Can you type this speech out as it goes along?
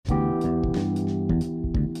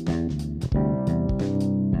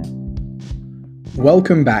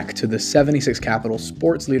Welcome back to the 76 Capital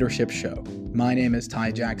Sports Leadership Show. My name is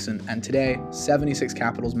Ty Jackson, and today, 76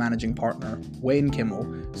 Capital's managing partner, Wayne Kimmel,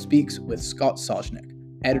 speaks with Scott Soshnick,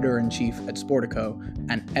 editor-in-chief at Sportico,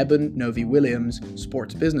 and Eben Novy-Williams,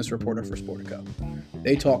 sports business reporter for Sportico.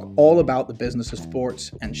 They talk all about the business of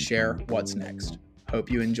sports and share what's next.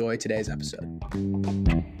 Hope you enjoy today's episode.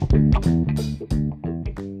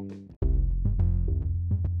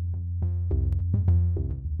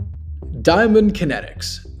 Diamond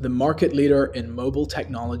Kinetics, the market leader in mobile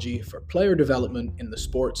technology for player development in the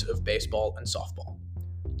sports of baseball and softball.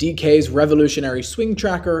 DK's revolutionary swing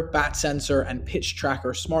tracker, bat sensor, and pitch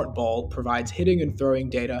tracker smart ball provides hitting and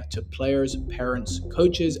throwing data to players, parents,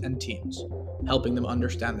 coaches, and teams, helping them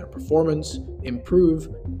understand their performance, improve,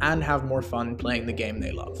 and have more fun playing the game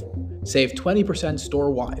they love. Save 20%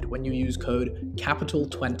 store-wide when you use code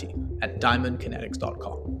CAPITAL20 at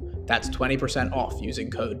diamondkinetics.com. That's 20% off using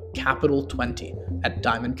code CAPITAL20 at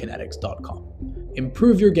diamondkinetics.com.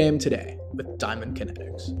 Improve your game today with Diamond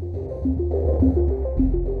Kinetics.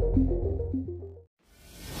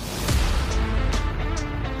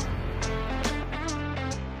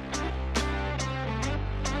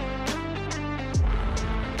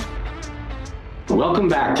 Welcome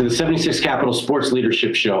back to the 76 Capital Sports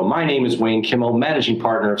Leadership Show. My name is Wayne Kimmel, managing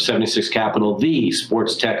partner of 76 Capital, the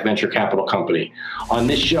sports tech venture capital company. On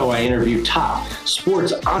this show, I interview top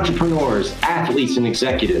sports entrepreneurs, athletes, and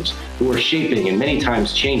executives who are shaping and many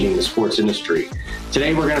times changing the sports industry.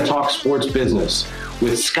 Today, we're going to talk sports business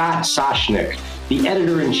with Scott Soshnick, the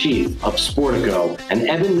editor-in-chief of Sportico, and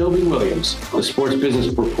Eben Novy-Williams, the sports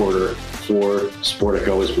business reporter for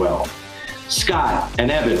Sportico as well. Scott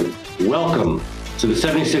and Eben, welcome to the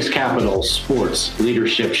 76 Capital Sports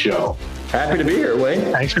Leadership Show. Happy to be here,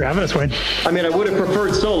 Wayne. Thanks for having us, Wayne. I mean, I would have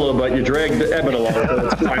preferred solo, but you dragged Eben along, so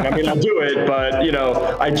it's fine. I mean, I'll do it, but, you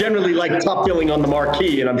know, I generally like top billing on the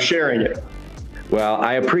marquee, and I'm sharing it. Well,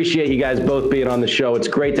 I appreciate you guys both being on the show. It's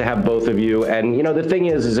great to have both of you. And, you know, the thing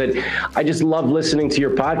is that I just love listening to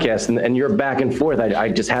your podcast and your back and forth. I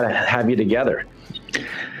just had to have you together.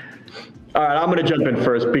 All right, I'm going to jump in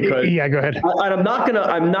first because go ahead.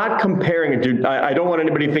 I'm not comparing it, dude. I don't want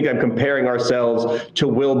anybody to think I'm comparing ourselves to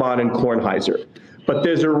Wilbon and Kornheiser, but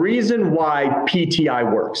there's a reason why PTI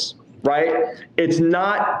works, right? It's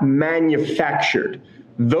not manufactured.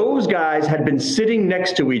 Those guys had been sitting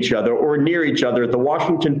next to each other or near each other at the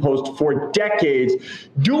Washington Post for decades,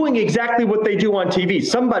 doing exactly what they do on TV.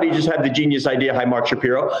 Somebody just had the genius idea, hi, Mark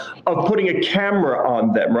Shapiro, of putting a camera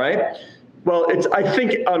on them, right? Well, I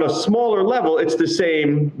think on a smaller level, it's the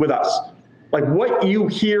same with us. Like what you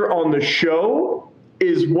hear on the show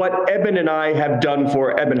is what Eben and I have done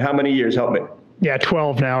for, Eben, how many years? Help me. Yeah,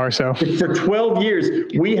 12 now or so. For 12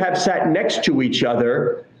 years, we have sat next to each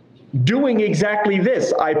other doing exactly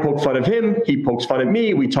this. I poke fun of him, he pokes fun at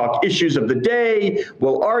me, we talk issues of the day,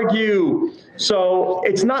 we'll argue. So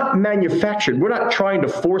it's not manufactured. We're not trying to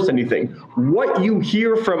force anything. What you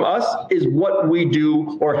hear from us is what we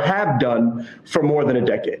do or have done for more than a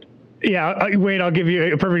decade. Yeah, Wayne, I'll give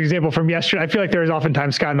you a perfect example from yesterday. I feel like there's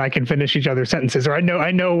oftentimes Scott and I can finish each other's sentences, or I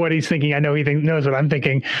know what he's thinking. I know he knows what I'm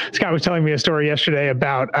thinking. Scott was telling me a story yesterday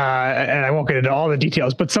about, and I won't get into all the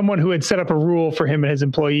details, but someone who had set up a rule for him and his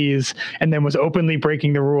employees and then was openly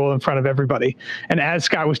breaking the rule in front of everybody. And as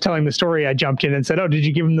Scott was telling the story, I jumped in and said, oh, did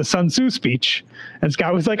you give him the Sun Tzu speech? And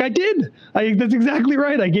Scott was like, I did. That's exactly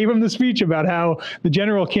right. I gave him the speech about how the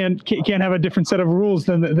general can't have a different set of rules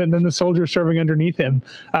than the soldier serving underneath him.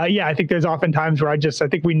 I think there's often times where I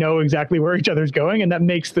think we know exactly where each other's going, and that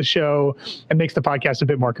makes the show and makes the podcast a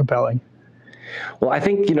bit more compelling. Well, I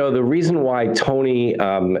think, you know, the reason why Tony,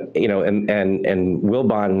 and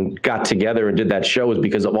Wilbon got together and did that show was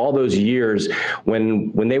because of all those years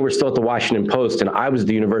when they were still at the Washington Post and I was at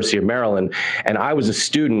the University of Maryland and I was a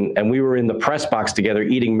student and we were in the press box together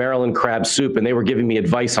eating Maryland crab soup and they were giving me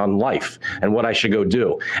advice on life and what I should go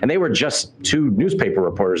do. And they were just two newspaper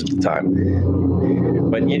reporters at the time.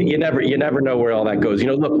 But you never know where all that goes. You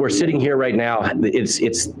know, look, we're sitting here right now.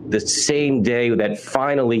 It's the same day that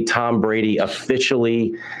finally Tom Brady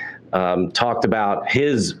officially talked about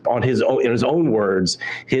in his own words,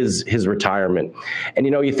 his retirement. And,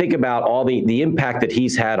 you know, you think about all the impact that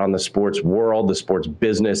he's had on the sports world, the sports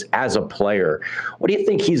business as a player. What do you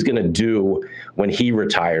think he's going to do when he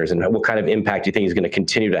retires, and what kind of impact do you think he's going to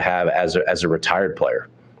continue to have as a retired player?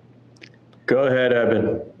 Go ahead,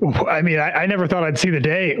 Eben. I mean, I never thought I'd see the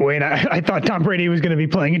day, Wayne. I thought Tom Brady was going to be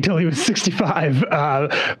playing until he was 65.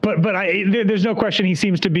 But there's no question he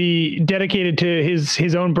seems to be dedicated to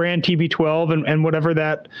his own brand, TB12, and whatever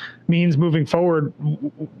that means moving forward.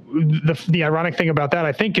 The ironic thing about that,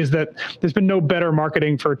 I think, is that there's been no better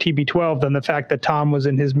marketing for TB12 than the fact that Tom was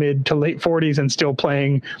in his mid to late 40s and still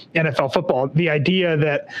playing NFL football. The idea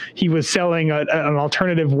that he was selling an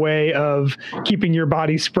alternative way of keeping your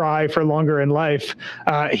body spry for longer in life,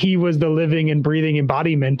 he was the living and breathing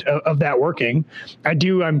embodiment of that working.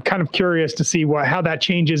 I'm kind of curious to see how that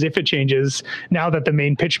changes, if it changes, now that the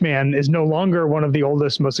main pitch man is no longer one of the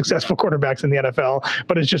oldest, most successful quarterbacks in the NFL,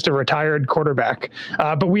 but is just a retired quarterback.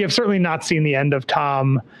 But we have certainly not seen the end of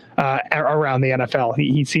Tom around the NFL.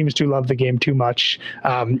 He seems to love the game too much.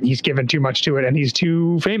 He's given too much to it, and he's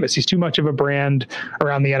too famous. He's too much of a brand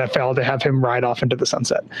around the NFL to have him ride off into the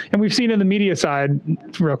sunset. And we've seen in the media side,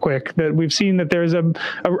 real quick, that we've seen that there's a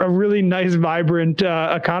really nice, vibrant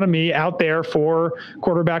economy out there for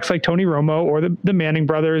quarterbacks like Tony Romo or the Manning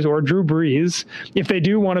brothers or Drew Brees, if they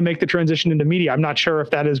do want to make the transition into media. I'm not sure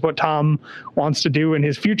if that is what Tom wants to do in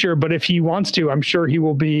his future, but if he wants to, I'm sure he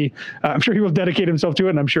will dedicate himself to it,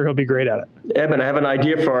 and I'm sure he'll be great at it. Eben, I have an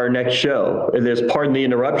idea for our next show. There's pardon the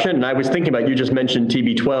interruption. And I was thinking about, you just mentioned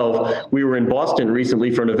TB12. We were in Boston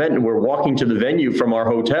recently for an event, and we're walking to the venue from our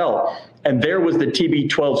hotel, and there was the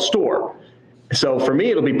TB12 store. So for me,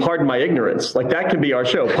 it'll be pardon my ignorance. Like, that could be our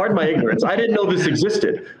show. Pardon my ignorance. I didn't know this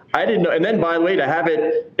existed. I didn't know. And then, by the way, to have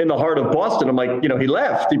it in the heart of Boston, I'm like, he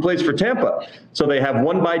left. He plays for Tampa. So they have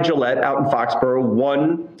one by Gillette out in Foxborough,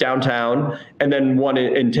 one downtown, and then one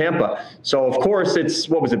in Tampa. So, of course, it's,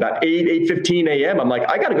 about 8:15 a.m. I'm like,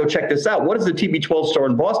 I got to go check this out. What is the TB12 store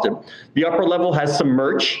in Boston? The upper level has some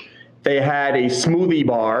merch. They had a smoothie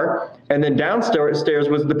bar, and then downstairs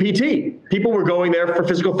was the PT. People were going there for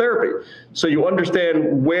physical therapy. So you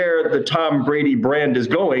understand where the Tom Brady brand is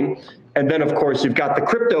going. And then, of course, you've got the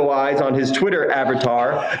crypto eyes on his Twitter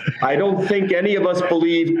avatar. I don't think any of us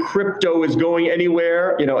believe crypto is going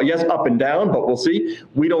anywhere. Yes, up and down, but we'll see.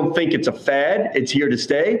 We don't think it's a fad. It's here to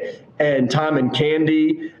stay. And Tom and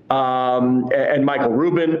Candy and Michael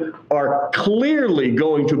Rubin are clearly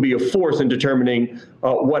going to be a force in determining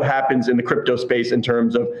what happens in the crypto space in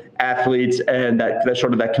terms of athletes and that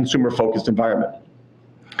sort of that consumer-focused environment.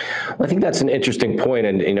 Well, I think that's an interesting point,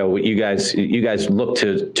 and what you guys look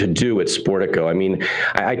to do at Sportico. I mean,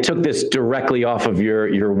 I took this directly off of your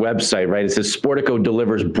website, right? It says Sportico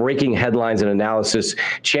delivers breaking headlines and analysis,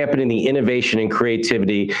 championing the innovation and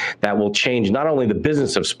creativity that will change not only the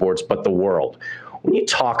business of sports but the world. When you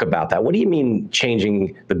talk about that, what do you mean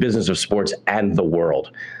changing the business of sports and the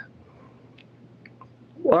world?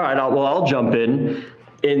 All right, I'll jump in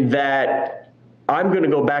that. I'm going to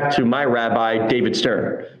go back to my rabbi, David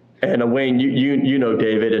Stern. And Wayne, you know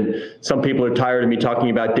David, and some people are tired of me talking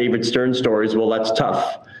about David Stern stories. Well, that's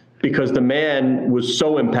tough, because the man was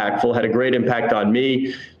so impactful, had a great impact on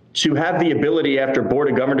me. To have the ability after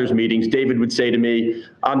Board of Governors meetings, David would say to me,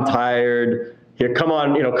 I'm tired. Here, come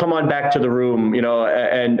on back to the room,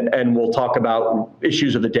 and we'll talk about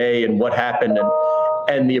issues of the day and what happened.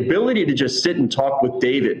 And the ability to just sit and talk with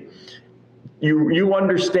David. You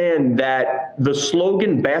understand that the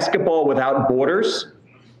slogan "Basketball Without Borders,"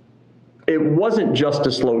 it wasn't just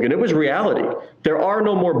a slogan, it was reality. There are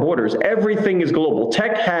no more borders. Everything is global.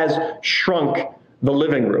 Tech has shrunk the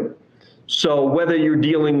living room. So whether you're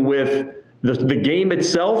dealing with the game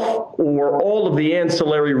itself or all of the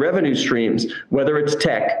ancillary revenue streams, whether it's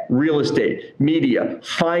tech, real estate, media,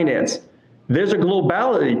 finance, there's a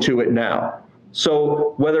globality to it now.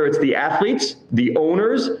 So whether it's the athletes, the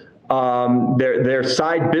owners, their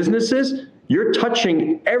side businesses, you're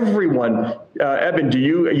touching everyone. Eben, do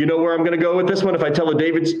you know where I'm going to go with this one? If I tell a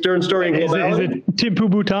David Stern story in globality? Is it Thimphu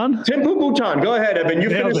Bhutan? Thimphu Bhutan. Go ahead, Eben. You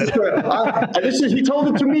finish the story. He told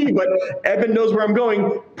it to me, but Eben knows where I'm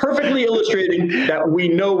going, perfectly illustrating that we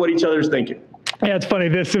know what each other's thinking. Yeah, it's funny.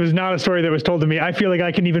 This was not a story that was told to me. I feel like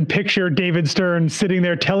I can even picture David Stern sitting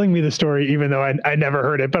there telling me the story, even though I never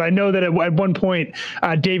heard it. But I know that at one point,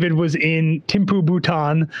 David was in Thimphu,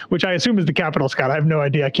 Bhutan, which I assume is the capital, Scott. I have no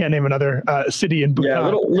idea. I can't name another city in Bhutan. Yeah,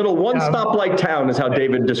 little one-stop-like town is how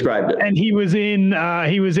David described it. And he was in,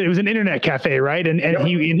 it was an internet cafe, right? And yep.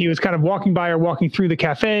 he was kind of walking by or walking through the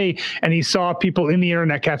cafe, and he saw people in the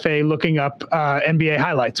internet cafe looking up NBA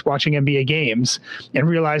highlights, watching NBA games, and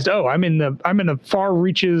realized, oh, I'm in the far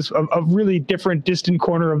reaches of really different, distant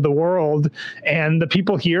corner of the world, and the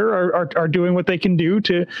people here are doing what they can do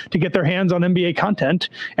to get their hands on NBA content.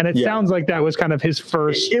 And it sounds like that was kind of his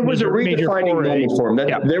first. It was a redefining moment for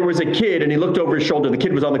him. There was a kid, and he looked over his shoulder. The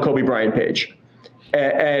kid was on the Kobe Bryant page.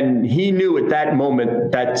 And he knew at that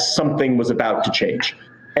moment that something was about to change.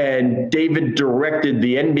 And David directed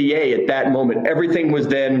the NBA at that moment. Everything was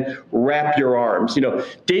then wrap your arms.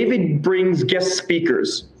 David brings guest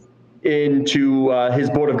speakers into his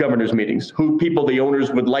board of governors meetings, people the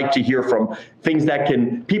owners would like to hear from,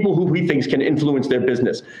 people who he thinks can influence their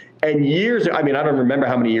business. And I don't remember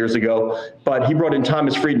how many years ago, but he brought in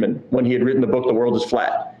Thomas Friedman when he had written the book, The World is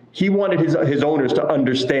Flat. He wanted his owners to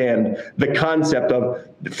understand the concept of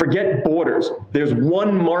forget borders. There's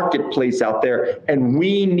one marketplace out there, and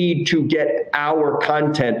we need to get our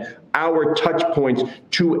content, our touch points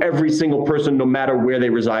to every single person, no matter where they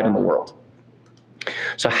reside in the world.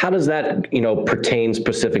 So how does that, pertain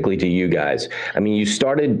specifically to you guys? I mean, you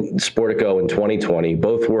started Sportico in 2020.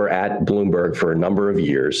 Both were at Bloomberg for a number of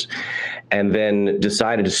years, and then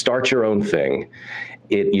decided to start your own thing.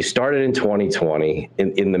 You started in 2020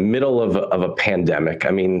 in the middle of a pandemic.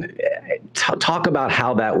 I mean, talk about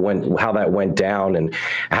how that went down, and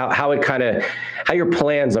how your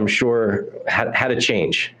plans, I'm sure, had to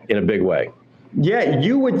change in a big way. Yeah,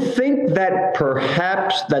 you would think that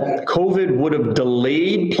perhaps that COVID would have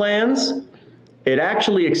delayed plans. It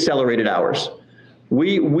actually accelerated ours.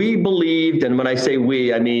 We believed, and when I say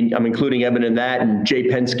we, I mean, I'm including Evan in that, and Jay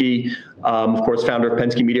Penske, of course, founder of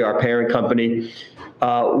Penske Media, our parent company.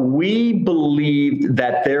 We believed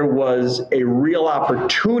that there was a real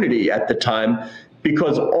opportunity at the time,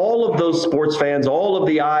 because all of those sports fans, all of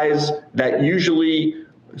the eyes that usually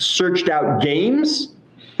searched out games,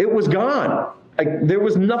 it was gone. There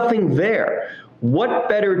was nothing there. What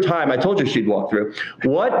better time? I told you she'd walk through.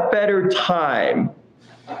 What better time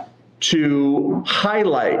to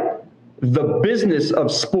highlight the business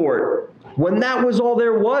of sport when that was all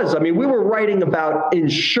there was? I mean, we were writing about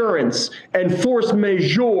insurance and force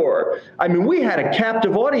majeure. I mean, we had a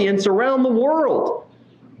captive audience around the world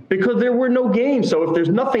because there were no games. So if there's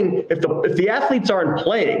nothing, if the athletes aren't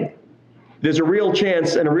playing, there's a real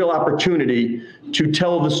chance and a real opportunity to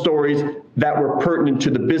tell the stories that were pertinent to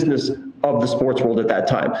the business of the sports world at that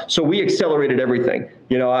time. So we accelerated everything.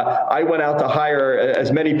 I went out to hire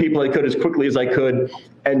as many people I could as quickly as I could.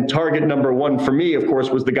 And target number one for me, of course,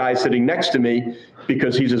 was the guy sitting next to me,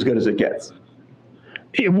 because he's as good as it gets.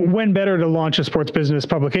 When better to launch a sports business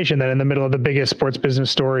publication than in the middle of the biggest sports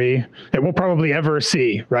business story that we'll probably ever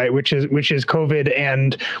see, right? Which is COVID.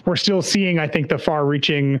 And we're still seeing, I think, the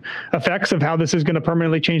far-reaching effects of how this is going to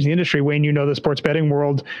permanently change the industry. Wayne, you know the sports betting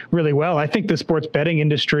world really well. I think the sports betting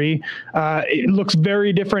industry, it looks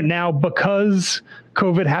very different now because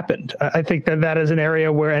COVID happened. I think that is an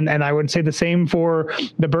area where, and I would say the same for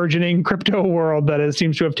the burgeoning crypto world that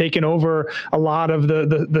seems to have taken over a lot of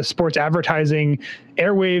the sports advertising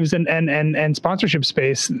airwaves and sponsorship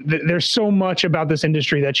space. There's so much about this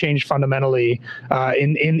industry that changed fundamentally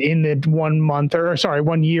in the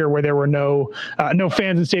 1 year where there were no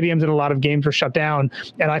fans in stadiums and a lot of games were shut down.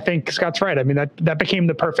 And I think Scott's right. I mean, that became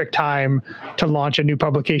the perfect time to launch a new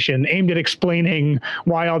publication aimed at explaining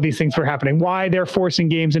why all these things were happening, why they're forcing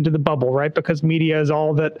games into the bubble, right? Because media is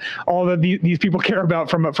all that these people care about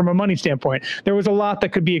from a money standpoint. There was a lot that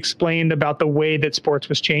could be explained about the way that sports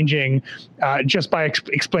was changing just by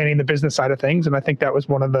explaining the business side of things. And I think that was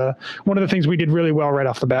one of the things we did really well right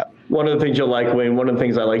off the bat. One of the things you'll like, Wayne, one of the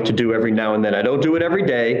things I like to do every now and then, I don't do it every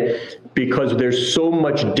day because there's so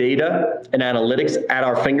much data and analytics at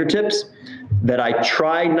our fingertips that I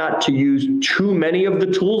try not to use too many of the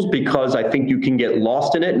tools, because I think you can get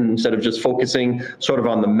lost in it instead of just focusing sort of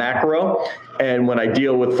on the macro. And when I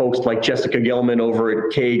deal with folks like Jessica Gelman over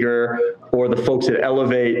at Kager or the folks at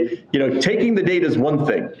Elevate, taking the data is one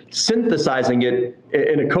thing, synthesizing it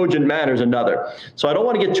in a cogent manner is another. So I don't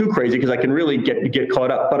want to get too crazy because I can really get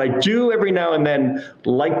caught up. But I do every now and then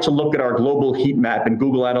like to look at our global heat map in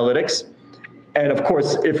Google Analytics. And of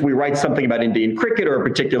course, if we write something about Indian cricket or a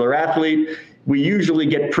particular athlete, we usually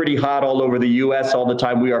get pretty hot all over the U.S. all the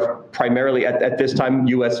time. We are primarily at this time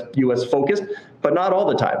U.S. focused, but not all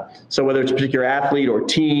the time. So whether it's a particular athlete or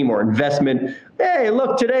team or investment, hey,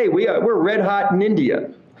 look, today we're red hot in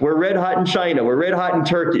India, we're red hot in China, we're red hot in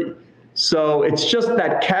Turkey. So it's just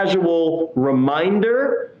that casual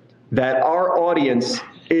reminder that our audience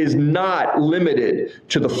is not limited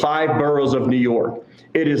to the 5 boroughs of New York.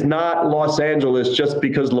 It is not Los Angeles just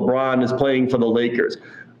because LeBron is playing for the Lakers.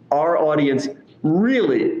 Our audience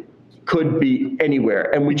really could be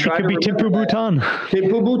anywhere, and we try to be Thimphu, Bhutan.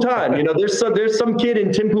 Thimphu, Bhutan. There's some kid in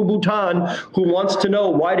Thimphu, Bhutan who wants to know,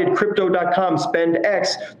 why did Crypto.com spend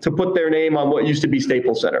X to put their name on what used to be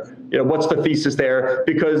Staples Center? What's the thesis there?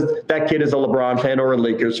 Because that kid is a LeBron fan or a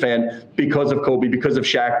Lakers fan, because of Kobe, because of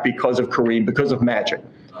Shaq, because of Kareem, because of Magic.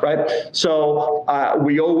 right? So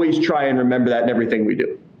we always try and remember that in everything we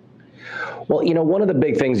do. Well, one of the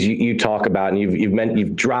big things you talk about, and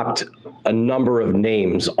you've dropped a number of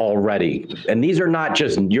names already, and these are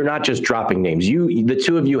you're not just dropping names. The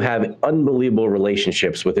two of you have unbelievable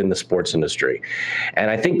relationships within the sports industry, and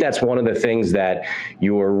I think that's one of the things that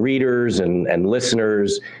your readers and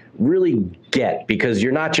listeners really get, because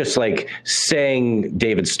you're not just like saying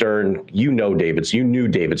David Stern, you knew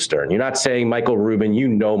David Stern. You're not saying Michael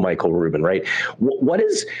Rubin, Michael Rubin, right?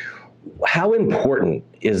 How important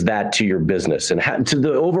is that to your business and to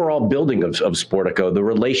the overall building of Sportico, the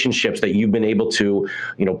relationships that you've been able to,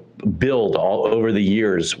 build all over the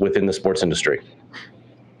years within the sports industry?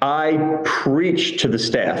 I preach to the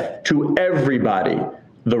staff, to everybody,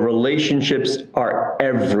 the relationships are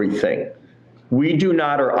everything. We do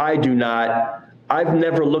not, or I do not, I've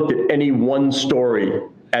never looked at any one story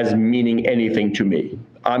as meaning anything to me.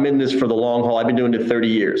 I'm in this for the long haul. I've been doing it 30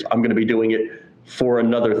 years. I'm going to be doing it for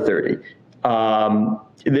another 30.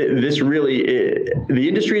 This really, the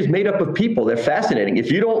industry is made up of people. They're fascinating.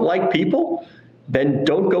 If you don't like people, then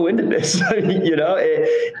don't go into this.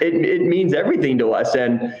 It means everything to us.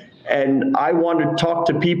 And I want to talk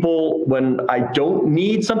to people when I don't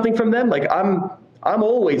need something from them. Like I'm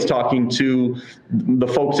always talking to the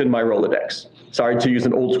folks in my Rolodex. Sorry to use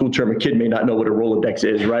an old school term. A kid may not know what a Rolodex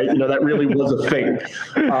is, right? That really was a thing.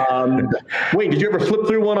 Wayne, did you ever flip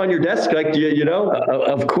through one on your desk? Like,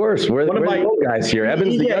 Of course. We're the old guys here.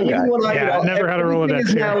 Evan's the young guy. I've never had a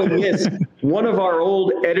Rolodex here. One of our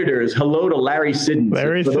old editors, hello to Larry Siddons.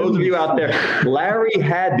 For those of you out there, Larry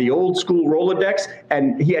had the old school Rolodex,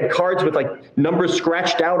 and he had cards with like numbers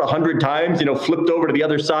scratched out 100 times, flipped over to the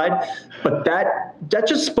other side. But that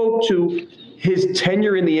just spoke to his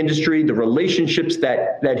tenure in the industry, the relationships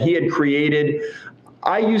that he had created.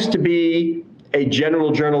 I used to be a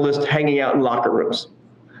general journalist hanging out in locker rooms,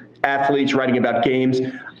 athletes writing about games.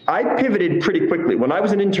 I pivoted pretty quickly. When I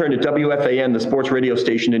was an intern at WFAN, the sports radio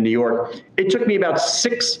station in New York, it took me about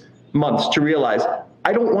 6 months to realize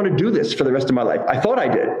I don't want to do this for the rest of my life. I thought I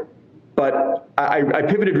did, but I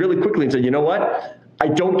pivoted really quickly and said, you know what? I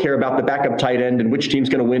don't care about the backup tight end and which team's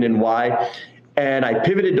going to win and why. And I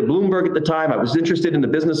pivoted to Bloomberg at the time. I was interested in the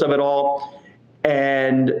business of it all.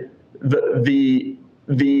 And the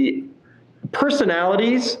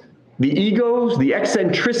personalities, the egos, the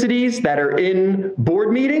eccentricities that are in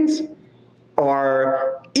board meetings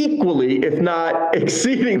are equally, if not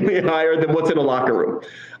exceedingly higher than what's in a locker room.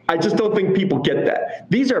 I just don't think people get that.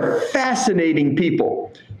 These are fascinating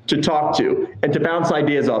people to talk to and to bounce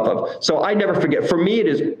ideas off of. So I never forget. For me, it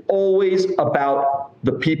is always about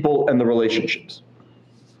the people and the relationships.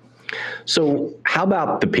 So how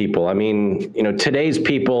about the people? I mean, today's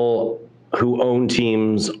people who own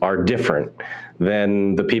teams are different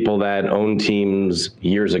than the people that own teams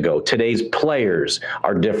years ago. Today's players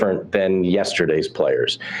are different than yesterday's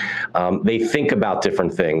players. They think about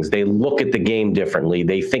different things. They look at the game differently.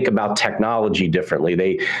 They think about technology differently.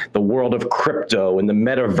 The world of crypto and the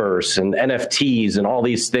metaverse and NFTs and all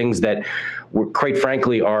these things that, quite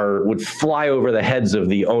frankly, would fly over the heads of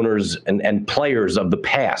the owners and players of the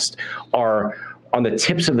past are on the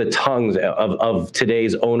tips of the tongues of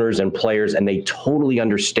today's owners and players, and they totally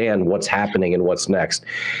understand what's happening and what's next.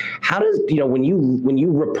 How does, when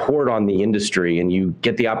you report on the industry and you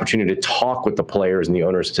get the opportunity to talk with the players and the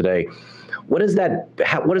owners today, what has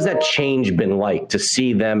that change been like to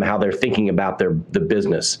see them, how they're thinking about the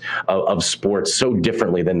business of sports so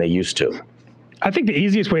differently than they used to? I think the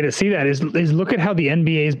easiest way to see that is look at how the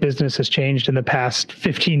NBA's business has changed in the past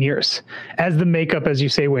 15 years. As the makeup, as you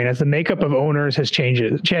say, Wayne, as the makeup of owners has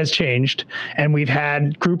changed, and we've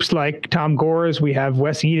had groups like Tom Gores, we have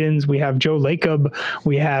Wes Edens, we have Joe Lacob,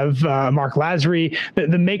 we have Mark Lasry. The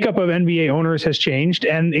makeup of NBA owners has changed,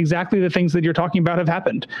 and exactly the things that you're talking about have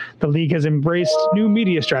happened. The league has embraced new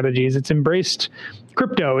media strategies. It's embraced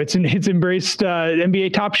crypto. It's embraced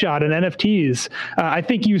NBA Top Shot and NFTs. I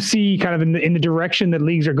think you see kind of in the direction that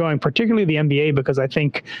leagues are going, particularly the NBA, because I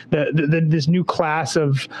think this new class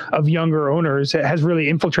of younger owners has really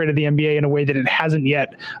infiltrated the NBA in a way that it hasn't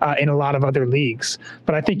yet in a lot of other leagues.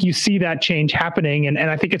 But I think you see that change happening, and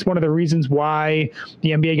I think it's one of the reasons why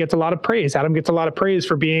the NBA gets a lot of praise. Adam gets a lot of praise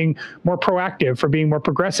for being more proactive, for being more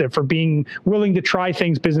progressive, for being willing to try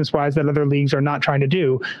things business-wise that other leagues are not trying to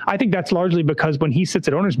do. I think that's largely because when he sits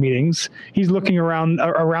at owners meetings, he's looking around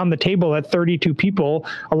the table at 32 people,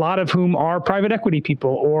 a lot of whom are private equity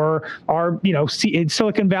people or are,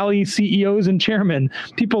 Silicon Valley CEOs and chairmen,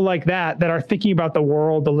 people like that are thinking about the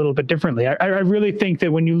world a little bit differently. I really think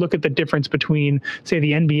that when you look at the difference between, say,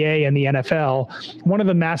 the NBA and the NFL, one of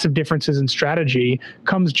the massive differences in strategy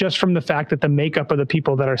comes just from the fact that the makeup of the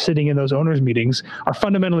people that are sitting in those owners meetings are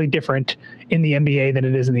fundamentally different in the NBA than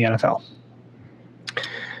it is in the NFL.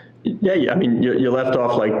 Yeah, I mean, you left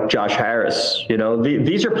off like Josh Harris.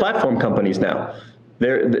 These are platform companies now.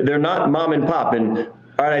 They're not mom and pop. And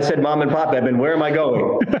all right, I said mom and pop, Eben. Where am I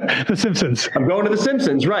going? The Simpsons. I'm going to The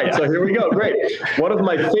Simpsons, right? Yeah. So here we go. Great. One of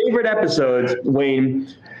my favorite episodes, Wayne,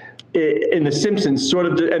 in The Simpsons,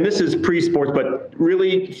 and this is pre-sports, but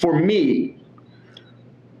really for me,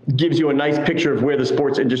 gives you a nice picture of where the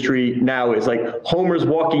sports industry now is. Like Homer's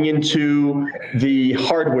walking into the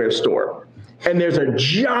hardware store, and there's a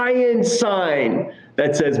giant sign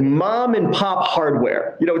that says Mom and Pop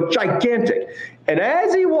Hardware, gigantic. And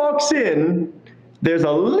as he walks in, there's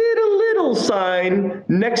a little sign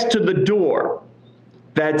next to the door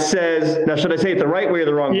that says, now should I say it the right way or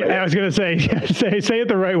the wrong way? I was going to say it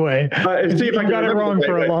the right way. See if I got it wrong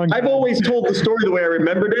for a long time. I've always told the story the way I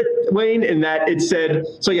remembered it, Wayne, in that it said,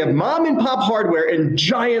 so you have Mom and Pop Hardware in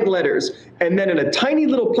giant letters, and then in a tiny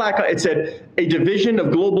little plaque, it said, a division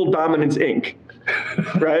of Global Dominance, Inc.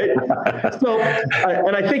 Right? So,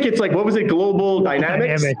 and I think it's like, what was it? Global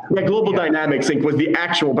Dynamics? Yeah, Global Dynamics, Inc. was the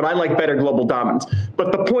actual, but I like better Global Dominance.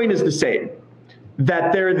 But the point is the same.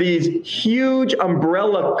 That there are these huge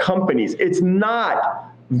umbrella companies. It's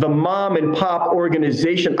not the mom and pop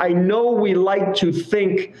organization. I know we like to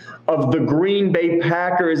think of the Green Bay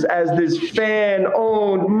Packers as this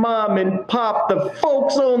fan-owned mom and pop. The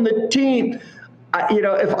folks own the team.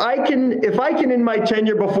 If I can in my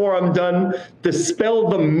tenure before I'm done dispel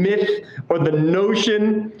the myth or the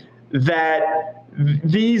notion that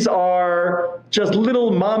these are just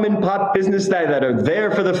little mom and pop business that are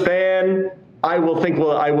there for the fan, I will think,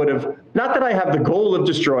 well, I would have, not that I have the goal of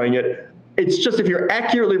destroying it. It's just if you're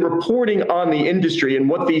accurately reporting on the industry and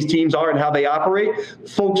what these teams are and how they operate,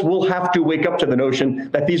 folks will have to wake up to the notion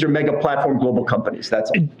that these are mega platform global companies. That's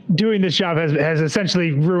all. Doing this job has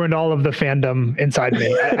essentially ruined all of the fandom inside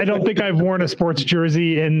me. I don't think I've worn a sports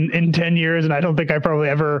jersey in 10 years, and I don't think I probably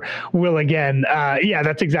ever will again. Yeah,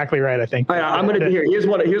 that's exactly right, I think. I'm going to be here. Here's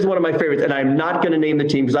one of my favorites, and I'm not going to name the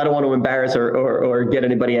team because I don't want to embarrass or get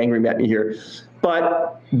anybody angry at me here.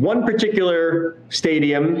 But one particular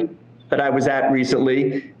stadium that I was at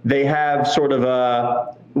recently, they have sort of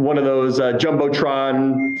one of those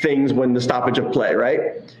Jumbotron things when the stoppage of play,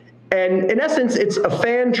 right? And in essence, it's a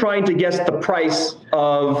fan trying to guess the price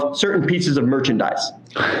of certain pieces of merchandise.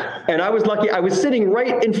 And I was lucky, I was sitting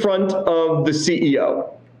right in front of the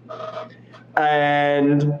CEO.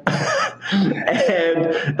 And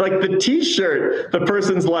like the t-shirt, the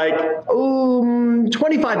person's like,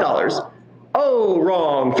 $25. Oh,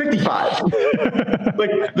 wrong, $55.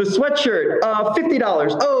 Like the sweatshirt,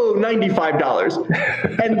 $50. Oh,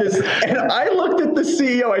 $95. And I looked at the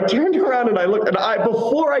CEO, I turned around and I looked, and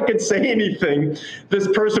before I could say anything, this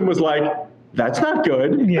person was like, that's not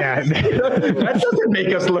good. Yeah. That doesn't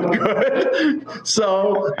make us look good.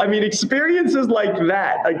 So, I mean, experiences like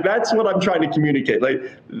that, like that's what I'm trying to communicate, like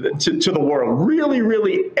to the world. Really,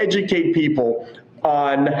 really educate people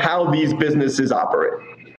on how these businesses operate.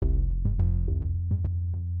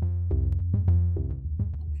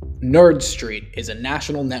 Nerd Street is a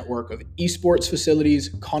national network of esports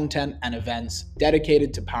facilities, content, and events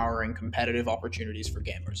dedicated to powering competitive opportunities for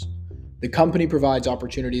gamers. The company provides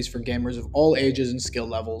opportunities for gamers of all ages and skill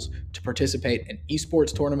levels to participate in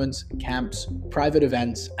esports tournaments, camps, private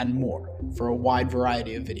events, and more for a wide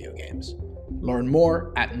variety of video games. Learn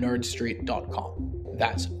more at nerdstreet.com.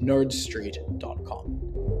 That's nerdstreet.com.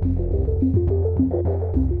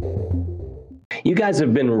 You guys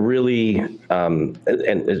have been really and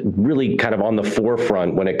really kind of on the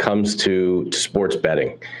forefront when it comes to sports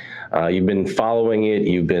betting. You've been following it.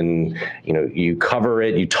 You've been, you cover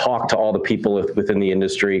it. You talk to all the people within the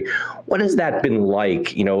industry. What has that been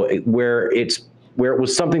like? Where it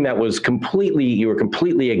was something that was you were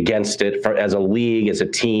completely against it as a league, as a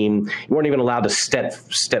team. You weren't even allowed to set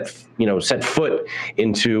foot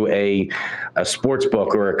into a sports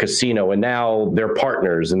book or a casino, and now they're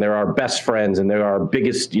partners and they're our best friends and they're our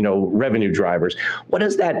biggest, revenue drivers. What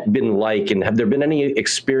has that been like? And have there been any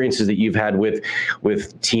experiences that you've had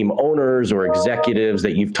with team owners or executives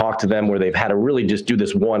that you've talked to them where they've had to really just do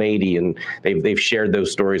this 180 and they've shared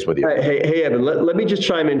those stories with you? Hey, Eben, let me just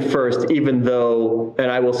chime in first, even though,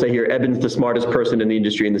 and I will say here, Eben's the smartest person in the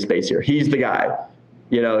industry in the space here. He's the guy.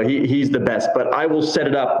 He's the best. But I will set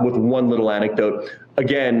it up with one little anecdote.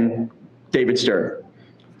 Again, David Stern.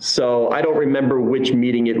 So I don't remember which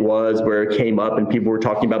meeting it was where it came up and people were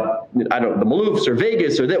talking about, the Maloofs or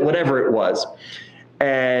Vegas or whatever it was.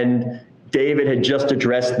 And David had just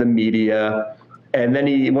addressed the media. And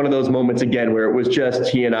then one of those moments again where it was just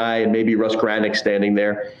he and I and maybe Russ Granick standing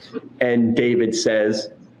there. And David says,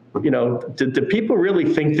 do people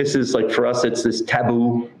really think this is like, for us, it's this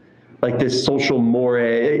taboo, like this social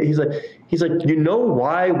moray? He's like,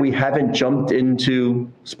 why we haven't jumped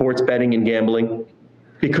into sports betting and gambling?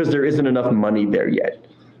 Because there isn't enough money there yet.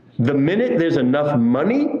 The minute there's enough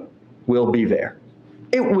money, we'll be there.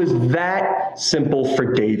 It was that simple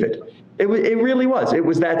for David. It really was. It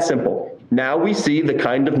was that simple. Now we see the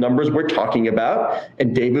kind of numbers we're talking about,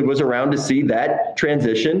 and David was around to see that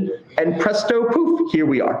transition, and presto, poof, here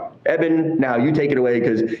we are. Eben, now you take it away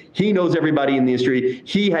because he knows everybody in the industry.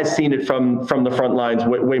 He has seen it from the front lines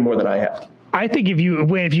way more than I have. I think if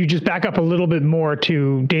you just back up a little bit more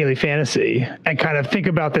to daily fantasy and kind of think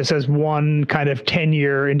about this as one kind of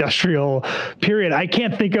 10-year industrial period, I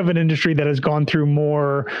can't think of an industry that has gone through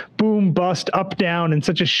more boom, bust, up, down in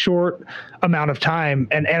such a short amount of time.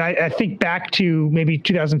 And I think back to maybe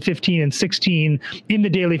 2015 and 16 in the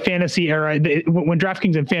daily fantasy era, when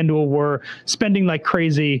DraftKings and FanDuel were spending like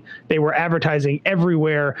crazy, they were advertising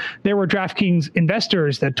everywhere. There were DraftKings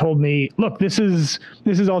investors that told me, look, this is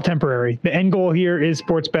all temporary. The end goal here is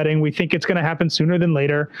sports betting. We think it's going to happen sooner than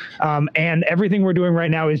later. And everything we're doing right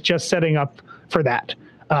now is just setting up for that.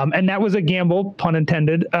 And that was a gamble, pun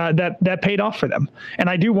intended, that paid off for them. And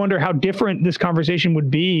I do wonder how different this conversation would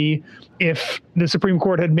be if the Supreme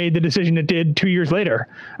Court had made the decision it did 2 years later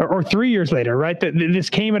or 3 years later, right? That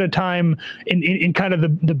this came at a time in kind of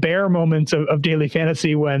the bear moments of daily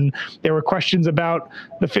fantasy when there were questions about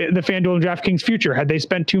the FanDuel and DraftKings future. Had they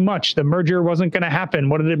spent too much? The merger wasn't going to happen.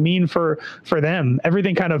 What did it mean for them?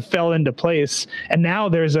 Everything kind of fell into place. And now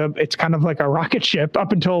it's kind of like a rocket ship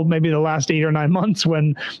up until maybe the last 8 or 9 months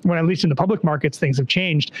when at least in the public markets, things have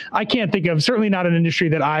changed. I can't think of, certainly not an industry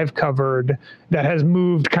that I've covered that has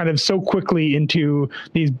moved kind of so quickly into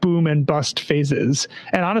these boom and bust phases.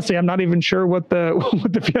 And honestly, I'm not even sure what the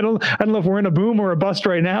I don't know if we're in a boom or a bust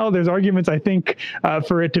right now. There's arguments, I think,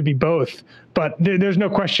 for it to be both. But there's no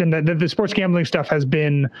question that the sports gambling stuff has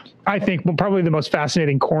been, I think, probably the most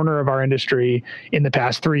fascinating corner of our industry in the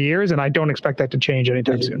past 3 years, and I don't expect that to change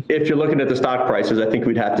anytime soon. If you're looking at the stock prices, I think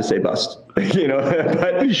we'd have to say bust.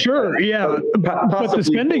 But sure, yeah. But the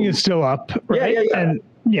spending is still up, right?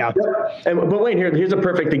 Yeah. But Wayne, here's a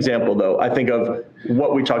perfect example, though, I think, of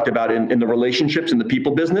what we talked about in the relationships in the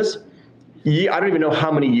people business. I don't even know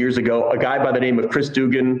how many years ago, a guy by the name of Chris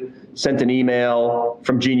Dugan sent an email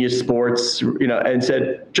from Genius Sports, and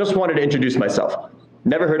said, just wanted to introduce myself.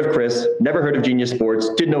 Never heard of Chris, never heard of Genius Sports,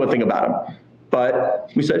 didn't know a thing about him. But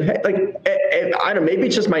we said, hey, I don't know, maybe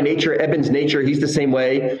it's just my nature, Eben's nature. He's the same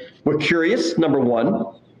way. We're curious, number one.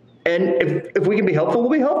 And if we can be helpful,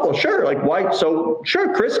 we'll be helpful. Sure. Why? So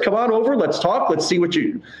sure, Chris, come on over. Let's talk. Let's see what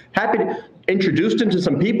happy to. Introduced him to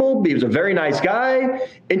some people. He was a very nice guy.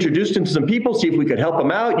 Introduced him to some people, see if we could help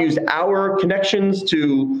him out. Used our connections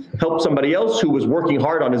to help somebody else who was working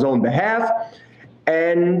hard on his own behalf.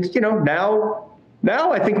 And,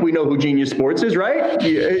 now I think we know who Genius Sports is, right?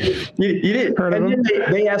 You did. And then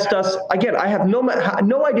they asked us, again, I have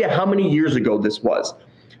no idea how many years ago this was.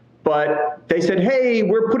 But they said, hey,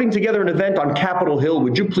 we're putting together an event on Capitol Hill.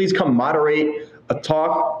 Would you please come moderate a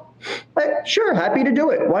talk? Sure, happy to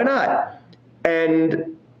do it. Why not?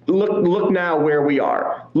 And look now where we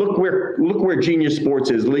are. Look where Genius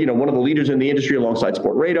Sports is. One of the leaders in the industry alongside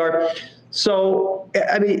Sportradar. So,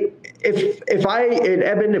 I mean,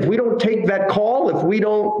 if we don't take that call, if we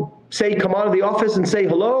don't say come out of the office and say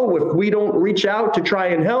hello, if we don't reach out to try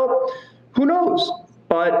and help, who knows?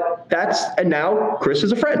 But and now Chris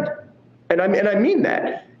is a friend, and I mean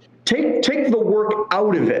that. Take the work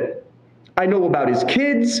out of it. I know about his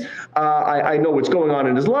kids. I know what's going on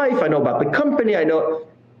in his life. I know about the company. I know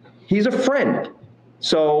he's a friend.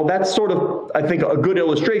 So that's sort of, I think, a good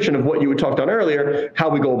illustration of what you had talked on earlier, how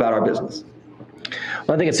we go about our business.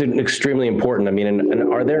 Well, I think it's extremely important. I mean,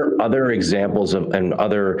 and are there other examples and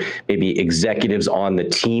other maybe executives on the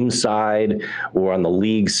team side or on the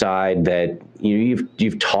league side that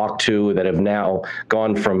you've talked to that have now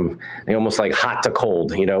gone from almost like hot to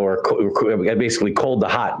cold, or basically cold to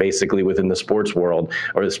hot, basically within the sports world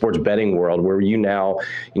or the sports betting world, where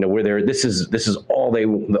where this is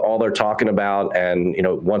all they're talking about, and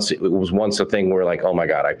it was once a thing where like, oh my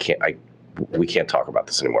God, we can't talk about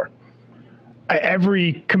this anymore.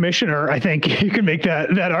 every commissioner, I think you can make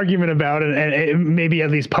that argument about, and maybe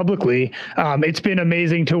at least publicly. It's been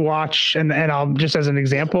amazing to watch, and I'll just as an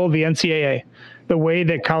example, the NCAA, the way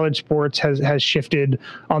that college sports has shifted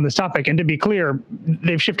on this topic. And to be clear,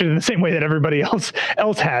 they've shifted in the same way that everybody else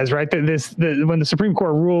has, right? When the Supreme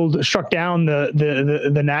Court struck down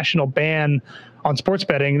the national ban on sports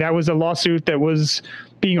betting, that was a lawsuit that was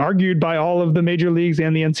being argued by all of the major leagues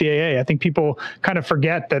and the NCAA. I think people kind of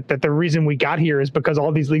forget that the reason we got here is because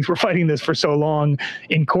all these leagues were fighting this for so long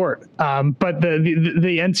in court. But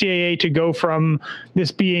the NCAA to go from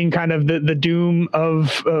this being kind of the doom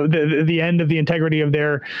of the end of the integrity of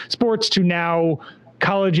their sports to now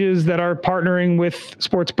colleges that are partnering with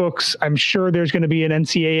sports books. I'm sure there's going to be an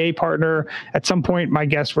NCAA partner at some point, my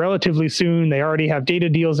guess relatively soon. They already have data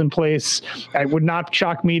deals in place. It would not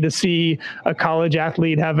shock me to see a college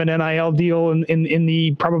athlete have an NIL deal in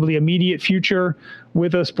the probably immediate future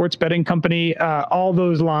with a sports betting company. All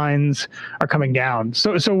those lines are coming down.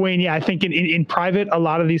 So Wayne, yeah, I think in private, a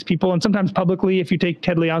lot of these people, and sometimes publicly, if you take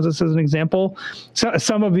Ted Leonsis as an example,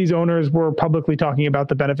 some of these owners were publicly talking about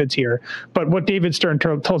the benefits here. But what David Stern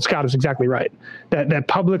told Scott is exactly right. That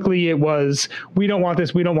publicly it was, we don't want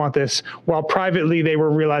this, while privately they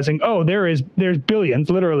were realizing, oh, there's billions,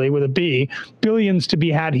 literally with a B, billions to be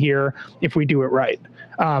had here if we do it right.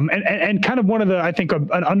 And kind of one of the, I think,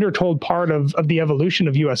 an undertold part of the evolution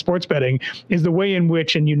of U.S. sports betting is the way in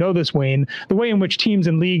which, and you know this, Wayne, the way in which teams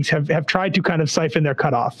and leagues have tried to kind of siphon their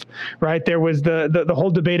cutoff, right? There was the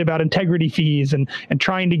whole debate about integrity fees and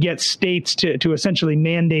trying to get states to essentially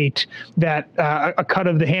mandate that a cut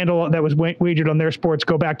of the handle that was wagered on their sports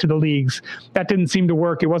go back to the leagues. That didn't seem to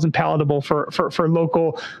work. It wasn't palatable for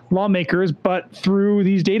local lawmakers, but through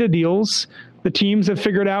these data deals, the teams have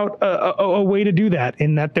figured out a way to do that,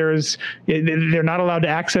 in that they're not allowed to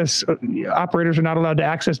access, operators are not allowed to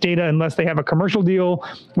access data unless they have a commercial deal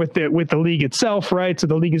with the league itself, right? So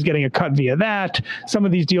the league is getting a cut via that. Some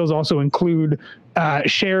of these deals also include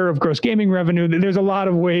share of gross gaming revenue. There's a lot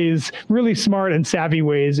of ways, really smart and savvy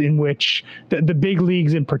ways in which the big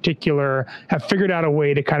leagues in particular have figured out a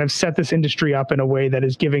way to kind of set this industry up in a way that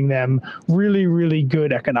is giving them really, really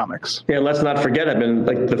good economics. Yeah, let's not forget, I mean,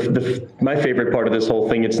 like my favorite part of this whole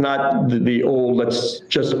thing, it's not the old, let's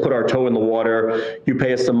just put our toe in the water, you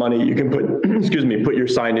pay us some money, you can put your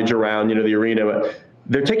signage around, the arena.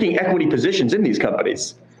 They're taking equity positions in these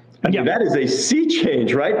companies. I mean, that is a sea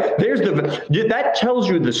change, right? That tells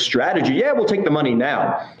you the strategy. Yeah, we'll take the money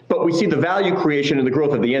now, but we see the value creation and the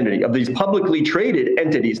growth of the entity, of these publicly traded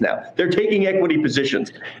entities now. They're taking equity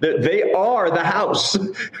positions. They are the house.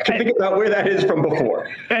 Think about where that is from before.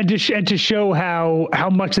 And to show how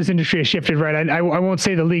much this industry has shifted, right? I won't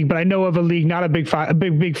say the league, but I know of a league, not a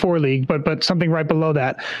big four league, but something right below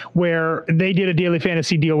that, where they did a daily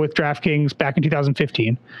fantasy deal with DraftKings back in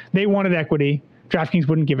 2015. They wanted equity. DraftKings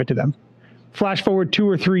wouldn't give it to them. Flash forward 2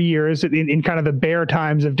 or 3 years in kind of the bare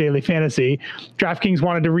times of daily fantasy, DraftKings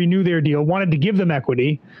wanted to renew their deal, wanted to give them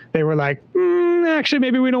equity. They were like, actually,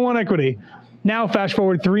 maybe we don't want equity. Now, fast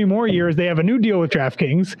forward 3 more years, they have a new deal with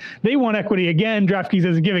DraftKings. They want equity again. DraftKings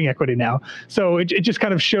isn't giving equity now. So it just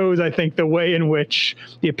kind of shows, I think, the way in which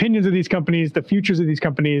the opinions of these companies, the futures of these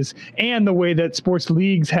companies, and the way that sports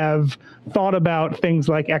leagues have thought about things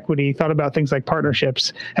like equity, thought about things like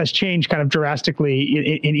partnerships, has changed kind of drastically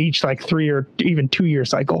in each like 3 or even 2 year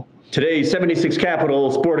cycle. Today's 76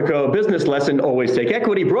 Capital Sportico business lesson, always take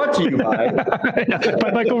equity, brought to you by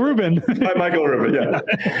by Michael Rubin. By Michael Rubin,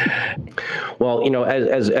 yeah. Well,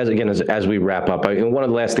 as we wrap up, one of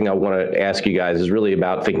the last thing I want to ask you guys is really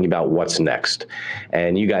about thinking about what's next.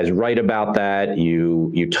 And you guys write about that.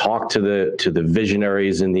 You talk to the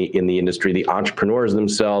visionaries in the industry, the entrepreneurs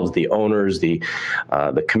themselves, the owners, the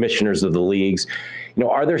commissioners of the leagues.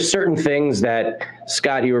 Are there certain things that,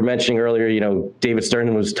 Scott, you were mentioning earlier, David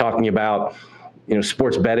Stern was talking about,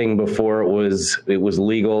 sports betting before it was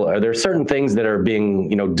legal. Are there certain things that are being,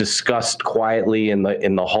 discussed quietly in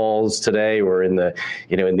the halls today, or in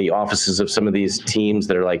the offices of some of these teams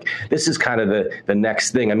that are like, this is kind of the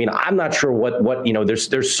next thing? I mean, I'm not sure what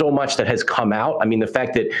there's so much that has come out. I mean, the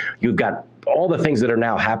fact that you've got all the things that are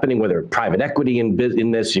now happening, whether private equity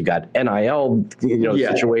in this, you've got NIL,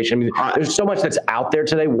 situation. I mean, there's so much that's out there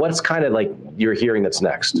today. What's kind of like you're hearing that's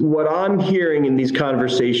next? What I'm hearing in these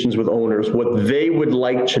conversations with owners, what they would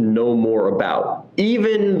like to know more about,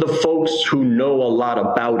 even the folks who know a lot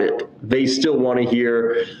about it, they still want to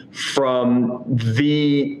hear from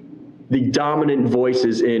the dominant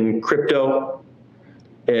voices in crypto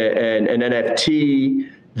and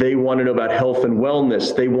NFT They want to know about health and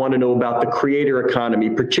wellness. They want to know about the creator economy,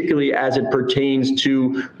 particularly as it pertains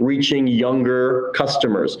to reaching younger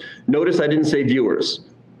customers. Notice I didn't say viewers,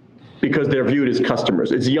 because they're viewed as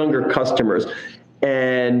customers. It's younger customers.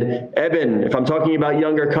 And Eben, if I'm talking about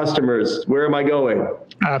younger customers, where am I going?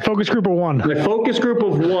 Focus group of one. My focus group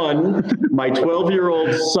of one, my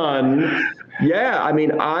 12-year-old son. Yeah, I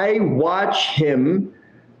mean, I watch him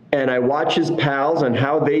and I watch his pals and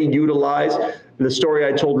how they utilize the story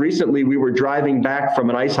I told recently. We were driving back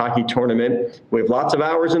from an ice hockey tournament. We have lots of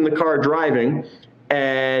hours in the car driving,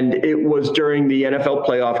 and it was during the NFL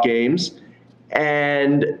playoff games.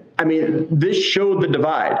 And I mean, this showed the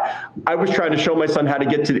divide. I was trying to show my son how to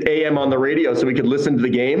get to the AM on the radio so we could listen to the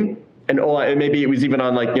game. And maybe it was even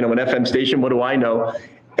on, like, an FM station. What do I know?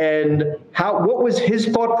 And what was his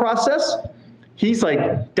thought process? He's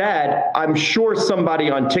like, Dad, I'm sure somebody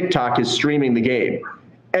on TikTok is streaming the game.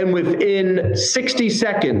 And within 60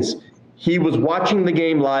 seconds, he was watching the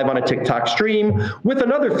game live on a TikTok stream with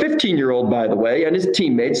another 15-year-old, by the way, and his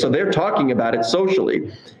teammates. So they're talking about it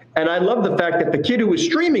socially. And I love the fact that the kid who was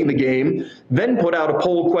streaming the game then put out a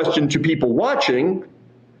poll question to people watching.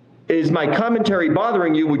 Is my commentary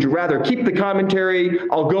bothering you? Would you rather keep the commentary?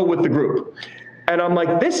 I'll go with the group. And I'm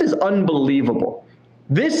like, this is unbelievable.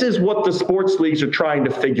 This is what the sports leagues are trying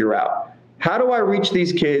to figure out. How do I reach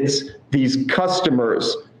these kids, these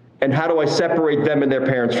customers, and how do I separate them and their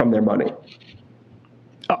parents from their money?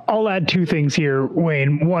 I'll add two things here,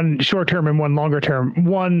 Wayne, one short term and one longer term.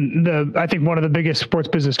 I think one of the biggest sports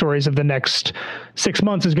business stories of the next 6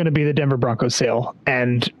 months is going to be the Denver Broncos sale.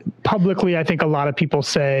 And publicly, I think a lot of people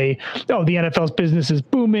say, oh, the NFL's business is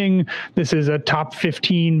booming. This is a top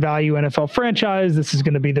 15 value NFL franchise. This is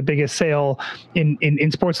going to be the biggest sale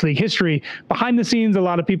in sports league history. Behind the scenes, a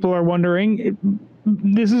lot of people are wondering,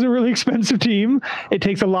 this is a really expensive team. It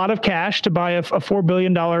takes a lot of cash to buy a $4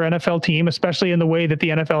 billion NFL team, especially in the way that the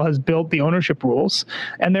NFL has built the ownership rules.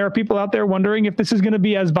 And there are people out there wondering if this is going to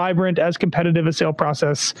be as vibrant, as competitive a sale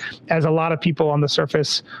process as a lot of people on the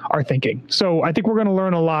surface are thinking. So I think we're going to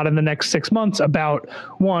learn a lot in the next 6 months about,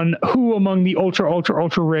 one, who among the ultra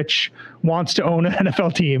rich wants to own an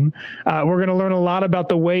NFL team. We're going to learn a lot about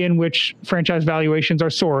the way in which franchise valuations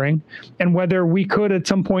are soaring, and whether we could at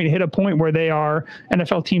some point hit a point where they are,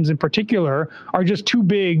 NFL teams in particular, are just too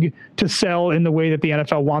big to sell in the way that the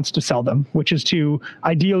NFL wants to sell them, which is to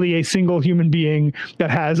ideally a single human being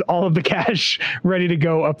that has all of the cash ready to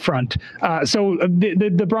go up front. So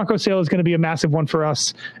the Broncos sale is going to be a massive one for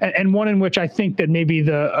us, and one in which I think that maybe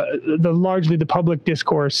the largely the public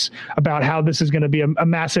discourse about how this is going to be a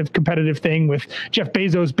massive competitive thing with Jeff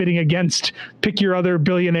Bezos bidding against pick your other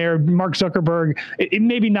billionaire, Mark Zuckerberg, it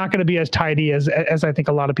may be not going to be as tidy as I think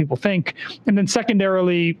a lot of people think. And then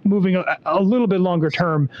secondarily, moving a little bit longer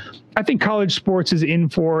term, I think college sports is in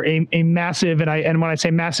for a massive, and when I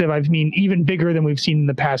say massive, I mean even bigger than we've seen in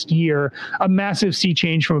the past year, a massive sea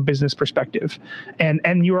change from a business perspective.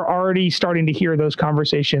 And you are already starting to hear those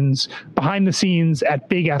conversations behind the scenes at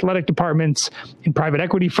big athletic departments, in private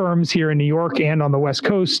equity firms here in New York and on the West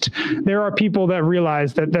Coast. There are people that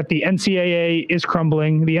realize that the NCAA is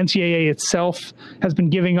crumbling. The NCAA itself has been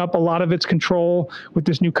giving up a lot of its control with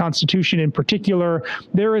this new constitution in particular.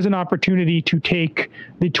 There is an opportunity to take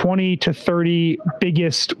the 20 to 30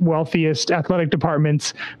 biggest, wealthiest athletic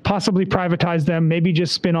departments, possibly privatize them, maybe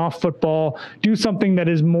just spin off football, do something that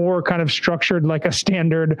is more kind of structured like a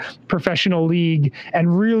standard professional league,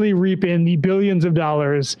 and really reap in the billions of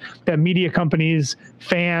dollars that media companies,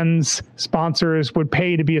 fans, sponsors would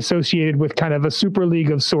pay to be associated with kind of a super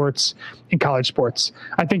league of sorts in college sports.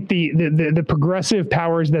 I think the progressive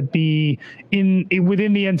powers that be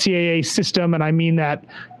within the NCAA system, and I mean that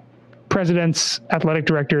presidents, athletic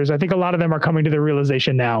directors, I think a lot of them are coming to the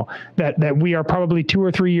realization now that we are probably 2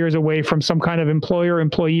 or 3 years away from some kind of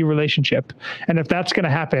employer-employee relationship. And if that's going to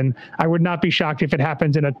happen, I would not be shocked if it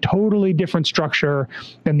happens in a totally different structure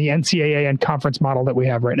than the NCAA and conference model that we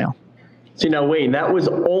have right now. See, now, Wayne, that was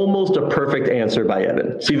almost a perfect answer by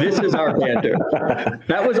Evan. See, this is our banter.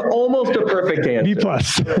 That was almost a perfect answer.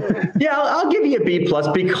 B+. Yeah, I'll give you a B+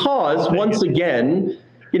 because, once again,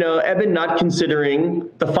 Evan not considering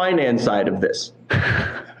the finance side of this.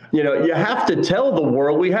 You have to tell the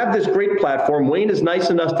world, we have this great platform. Wayne is nice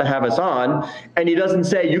enough to have us on, and he doesn't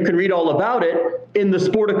say you can read all about it in the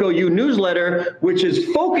Sportico U newsletter, which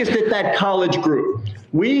is focused at that college group.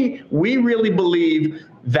 We really believe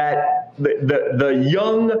that the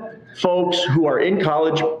young folks who are in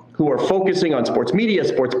college, who are focusing on sports media,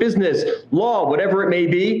 sports business, law, whatever it may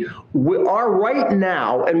be, are right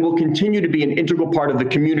now and will continue to be an integral part of the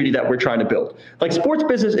community that we're trying to build. Like, sports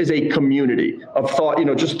business is a community of thought,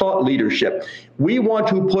 just thought leadership. We want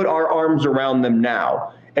to put our arms around them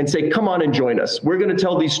now and say, come on and join us. We're going to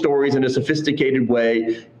tell these stories in a sophisticated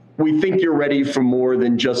way. We think you're ready for more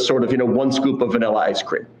than just sort of, one scoop of vanilla ice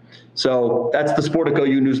cream. So that's the Sportico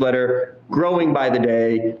U newsletter, growing by the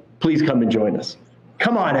day. Please come and join us.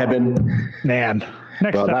 Come on, Eben. Man.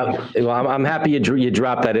 Next I'm happy you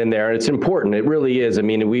dropped that in there. It's important. It really is. I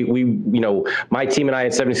mean, we my team and I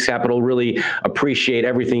at 76 Capital really appreciate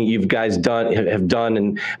everything you guys have done.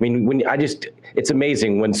 And I mean, it's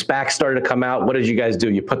amazing when SPACs started to come out. What did you guys do?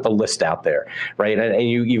 You put the list out there, right? And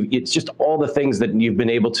it's just all the things that you've been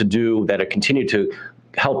able to do that continue to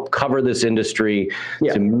help cover this industry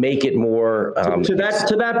to make it more to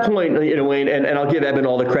that point, Wayne, and I'll give Eben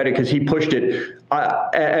all the credit because he pushed it.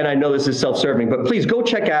 And I know this is self-serving, but please go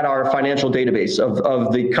check out our financial database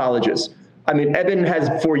of the colleges. I mean, Eben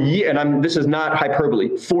has for years, and this is not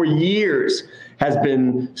hyperbole, for years has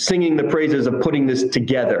been singing the praises of putting this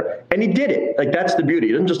together. And he did it. Like, that's the beauty.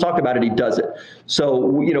 He doesn't just talk about it, he does it. So,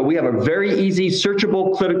 we have a very easy,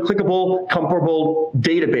 searchable, clickable, comparable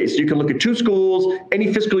database. You can look at 2 schools,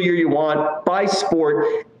 any fiscal year you want, by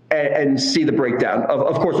sport, and see the breakdown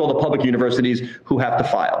of course, all the public universities who have to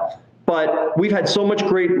file. But we've had so much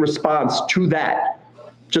great response to that.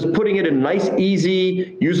 Just putting it in a nice,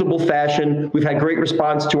 easy, usable fashion. We've had great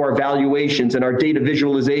response to our valuations and our data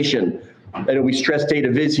visualization. And we stress data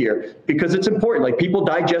viz here because it's important. Like, people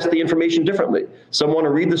digest the information differently. Some want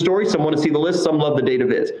to read the story, some want to see the list, some love the data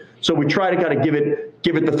viz. So we try to kind of give it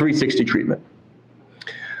the 360 treatment.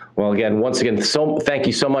 Well, once again, thank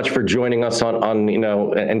you so much for joining us on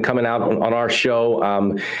and coming out on our show.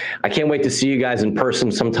 I can't wait to see you guys in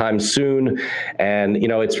person sometime soon. And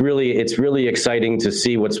it's really exciting to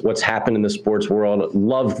see what's happened in the sports world.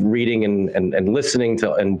 Love reading and listening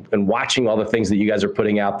to and watching all the things that you guys are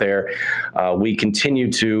putting out there. We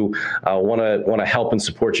continue to want to help and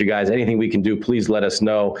support you guys. Anything we can do, please let us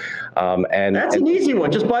know. And that's an easy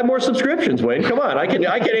one. Just buy more subscriptions, Wayne. Come on, I can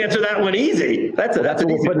answer that one easy. That's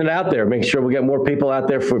an easy one. It out there, make sure we get more people out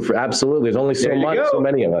there for absolutely. There's only so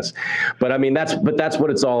many of us, but I mean that's what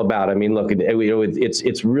it's all about. I mean, look,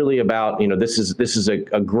 it's really about this is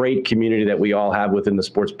a great community that we all have within the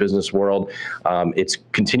sports business world. It's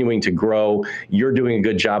continuing to grow. You're doing a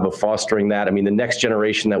good job of fostering that. I mean, the next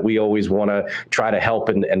generation that we always want to try to help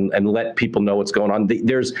and let people know what's going on.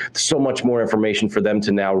 There's so much more information for them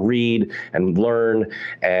to now read and learn,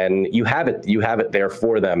 and you have it there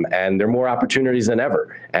for them, and there are more opportunities than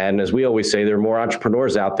ever. And as we always say, there are more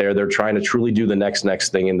entrepreneurs out there. They're trying to truly do the next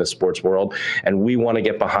thing in the sports world. And we want to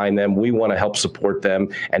get behind them. We want to help support them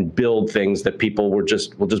and build things that will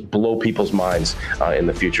just blow people's minds in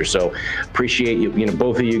the future. So appreciate you,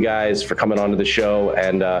 both of you guys for coming onto the show,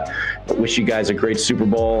 and wish you guys a great Super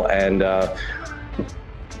Bowl, and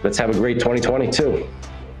let's have a great 2022.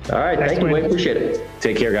 All right. Thank you, Wayne. Appreciate it.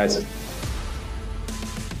 Take care, guys.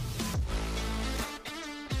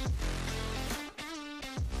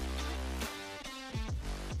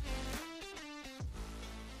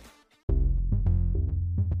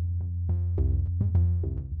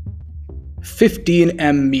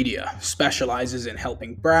 "15M Media" specializes in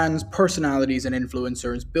helping brands, personalities, and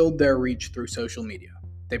influencers build their reach through social media.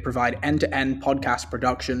 They provide end-to-end podcast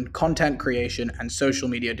production, content creation, and social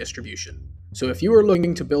media distribution. So if you are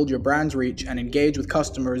looking to build your brand's reach and engage with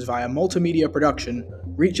customers via multimedia production,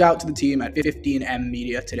 reach out to the team at 15M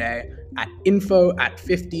Media today at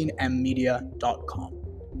info@15mmedia.com.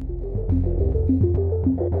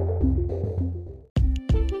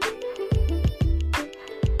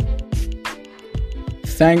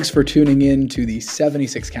 Thanks for tuning in to the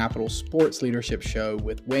 76 Capital Sports Leadership Show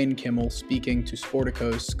with Wayne Kimmel speaking to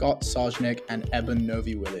Sportico's Scott Sojnik and Eben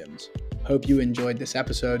Novy-Williams. Hope you enjoyed this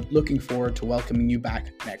episode. Looking forward to welcoming you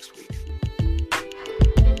back next week.